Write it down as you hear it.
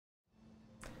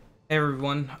Hey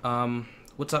everyone,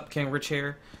 what's up? King Rich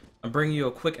here. I'm bringing you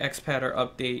a quick XPatter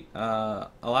update. A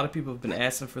lot of people have been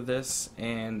asking for this,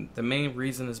 and the main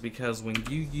reason is because when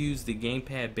you use the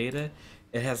Gamepad Beta,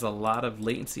 it has a lot of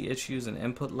latency issues and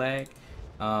input lag,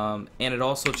 and it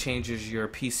also changes your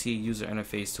PC user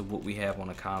interface to what we have on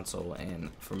a console. And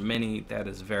for many, that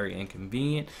is very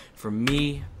inconvenient. For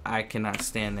me, I cannot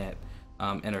stand that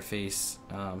interface,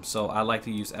 so I like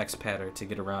to use XPatter to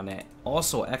get around that.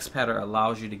 Also, XPatter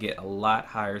allows you to get a lot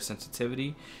higher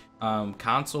sensitivity.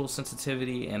 Console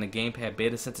sensitivity and a gamepad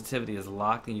beta sensitivity is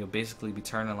locked, and you'll basically be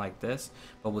turning like this,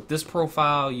 but with this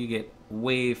profile you get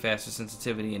way faster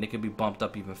sensitivity, and it can be bumped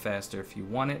up even faster if you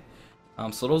want it.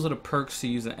 So those are the perks to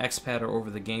using XPatter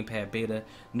over the gamepad beta.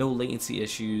 No latency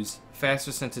issues,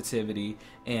 faster sensitivity,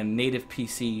 and native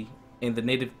PC and the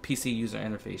native PC user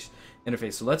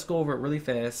interface. So let's go over it really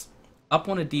fast. Up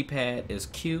on the D-pad is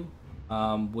Q,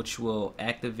 which will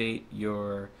activate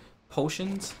your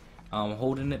potions.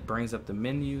 Holding it brings up the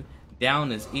menu.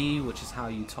 Down is E, which is how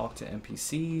you talk to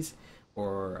NPCs,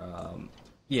 or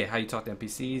how you talk to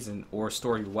NPCs and or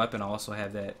store your weapon. I also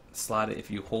have that slotted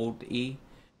if you hold E.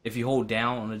 If you hold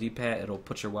down on the D-pad, it'll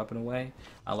put your weapon away.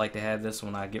 I like to have this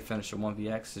when I get finished with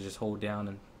 1vx, to just hold down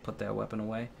and put that weapon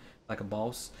away like a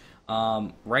boss.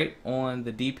 Right on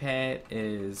the D-pad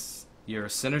is your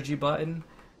synergy button,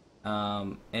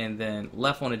 and then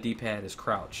left on the D-pad is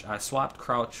crouch. I swapped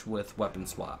crouch with weapon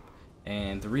swap,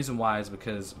 and the reason why is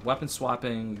because weapon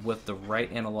swapping with the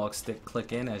right analog stick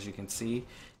click in, as you can see,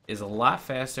 is a lot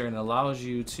faster and allows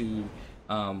you to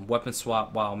weapon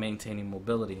swap while maintaining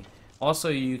mobility. Also,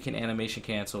 you can animation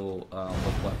cancel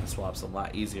with weapon swaps a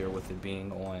lot easier with it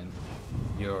being on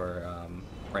your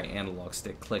right analog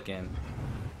stick click in.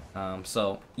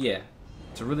 So yeah,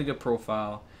 it's a really good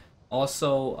profile.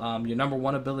 Also, your number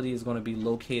 1 ability is going to be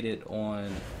located on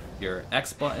your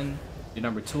X button. Your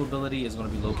number 2 ability is going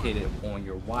to be located on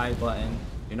your Y button.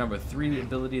 Your number 3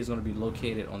 ability is going to be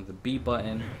located on the B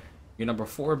button. Your number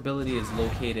 4 ability is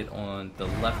located on the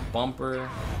left bumper,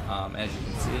 as you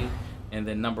can see. And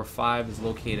then number 5 is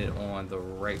located on the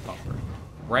right bumper.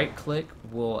 Right click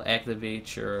will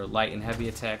activate your light and heavy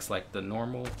attacks like the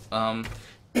normal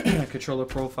controller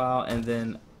profile, and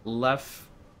then left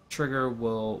trigger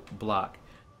will block.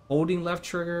 Holding left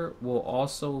trigger will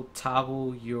also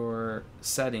toggle your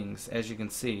settings, as you can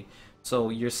see. So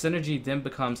your synergy then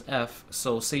becomes F.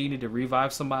 So say you need to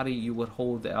revive somebody, you would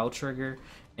hold the L trigger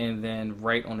and then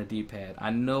right on the D-pad. I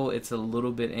know it's a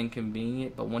little bit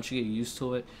inconvenient, but once you get used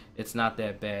to it, it's not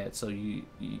that bad. So you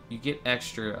get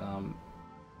extra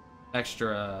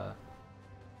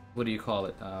what do you call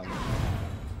it?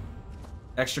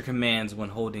 Extra commands when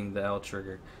holding the L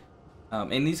trigger.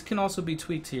 And these can also be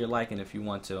tweaked to your liking if you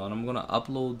want to. And I'm gonna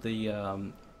upload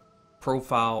the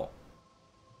profile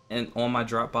on my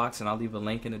Dropbox, and I'll leave a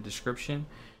link in the description.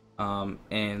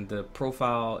 And the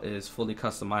profile is fully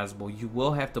customizable. You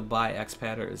will have to buy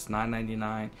XPatter. It's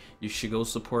 $9.99. You should go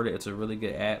support it. It's a really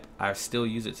good app. I still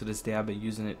use it to this day. I've been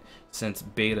using it since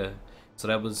beta. So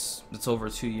it's over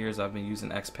 2 years I've been using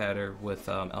XPatter with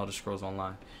Elder Scrolls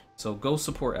Online. So go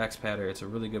support XPatter. It's a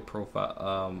really good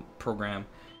profile program,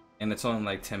 and it's only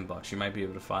like $10. You might be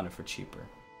able to find it for cheaper.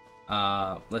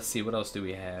 Let's see, what else do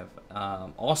we have?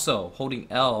 Also, holding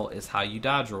L is how you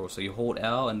dodge roll. So you hold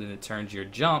L and then it turns your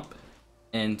jump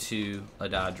into a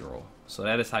dodge roll. So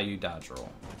that is how you dodge roll.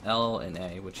 L and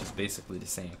A, which is basically the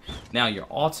same. Now your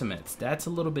ultimates, that's a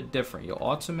little bit different. Your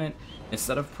ultimate,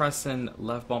 instead of pressing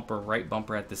left bumper, right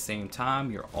bumper at the same time,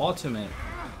 your ultimate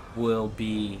will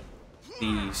be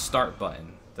the start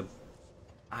button.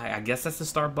 I guess that's the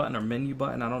start button or menu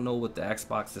button. I don't know what the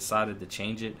Xbox decided to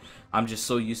change it. I'm just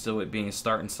so used to it being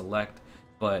start and select,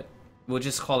 but we'll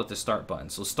just call it the start button.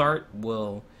 So start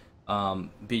will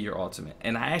be your ultimate.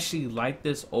 And I actually like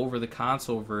this over the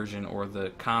console version or the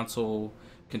console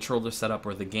controller setup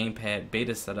or the gamepad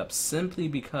beta setup, simply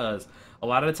because a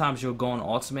lot of the times you'll go on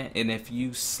ultimate, and if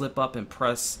you slip up and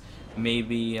press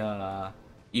maybe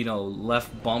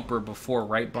left bumper before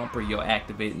right bumper, you'll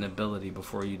activate an ability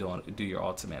before you do your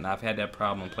ultimate. And I've had that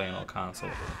problem playing on console.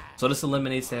 So this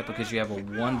eliminates that because you have a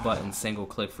 1-button single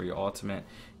click for your ultimate,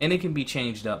 and it can be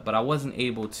changed up, but I wasn't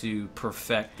able to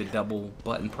perfect the double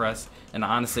button press, and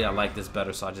honestly I like this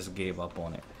better, so I just gave up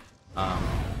on it.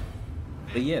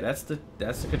 But yeah, that's the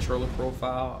controller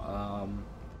profile.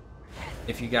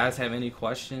 If you guys have any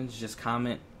questions, just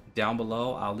comment down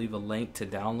below. I'll leave a link to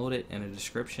download it in the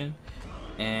description.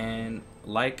 And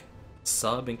like,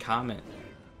 sub, and comment.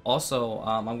 Also,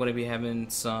 I'm going to be having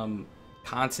some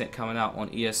content coming out on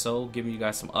ESO, giving you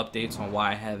guys some updates on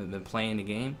why I haven't been playing the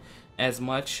game, as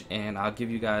much, and I'll give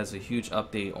you guys a huge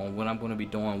update on what I'm going to be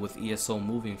doing with ESO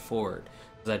moving forward.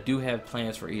 Because I do have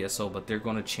plans for ESO, but they're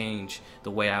going to change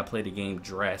the way I play the game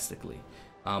drastically.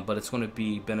 But it's going to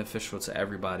be beneficial to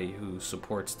everybody who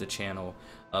supports the channel,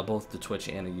 both the Twitch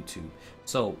and the YouTube.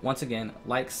 So once again,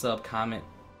 like, sub, comment.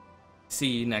 See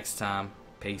you next time.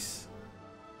 Peace.